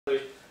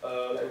like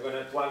we're going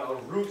to plant our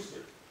roots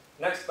here.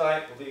 Next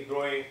time we'll be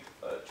growing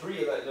a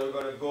tree, like we're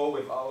going to go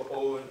with our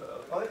own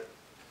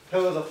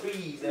pillars of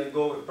trees, then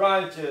go with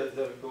branches,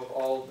 then we go with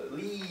all the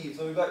leaves.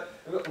 So we've got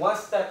one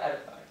step at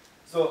a time.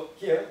 So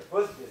here, the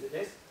first visit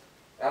is,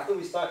 after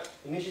we start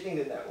initiating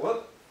the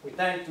network, we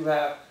tend to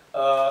have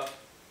a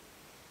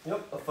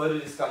further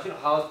discussion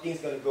of how things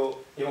are going to go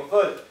even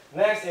further.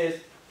 Next is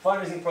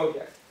fundraising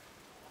project.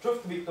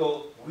 Truth to be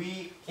told,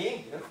 we came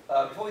here,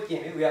 before we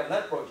came here, we have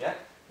another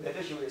project.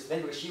 Later she will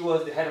explain, because she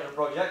was the head of the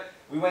project.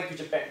 We went to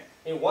Japan.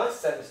 In one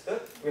semester,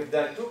 we've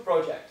done 2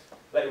 projects.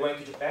 Like we went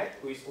to Japan,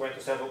 we went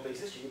to several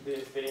places, she will be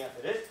explaining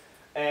after this.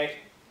 And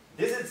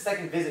this is the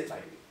second visit, by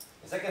the way.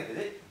 The second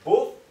visit,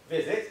 both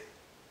visits,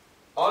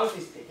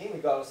 honestly speaking, we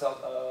got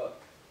ourselves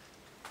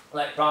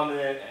like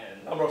prominent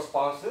and number of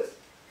sponsors.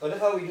 So that's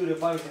how we do the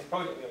fundraising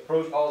project. We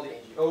approach all the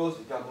NGOs,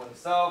 the government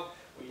itself,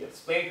 we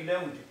explain to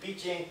them, we do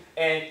pitching,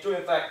 and true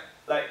in fact,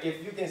 like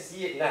if you can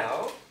see it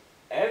now,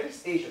 every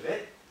stage of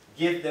it,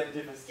 give them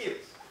different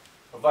skills,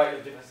 provide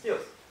them different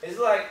skills. It's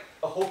like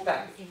a whole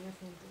package.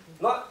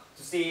 Not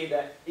to say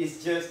that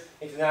it's just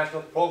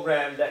international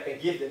program that can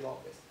give them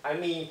all this. I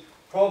mean,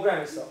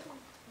 program itself.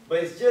 But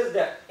it's just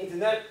that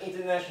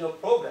international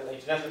program, the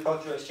international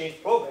cultural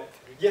exchange program,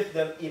 give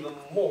them even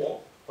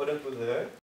more for them to learn,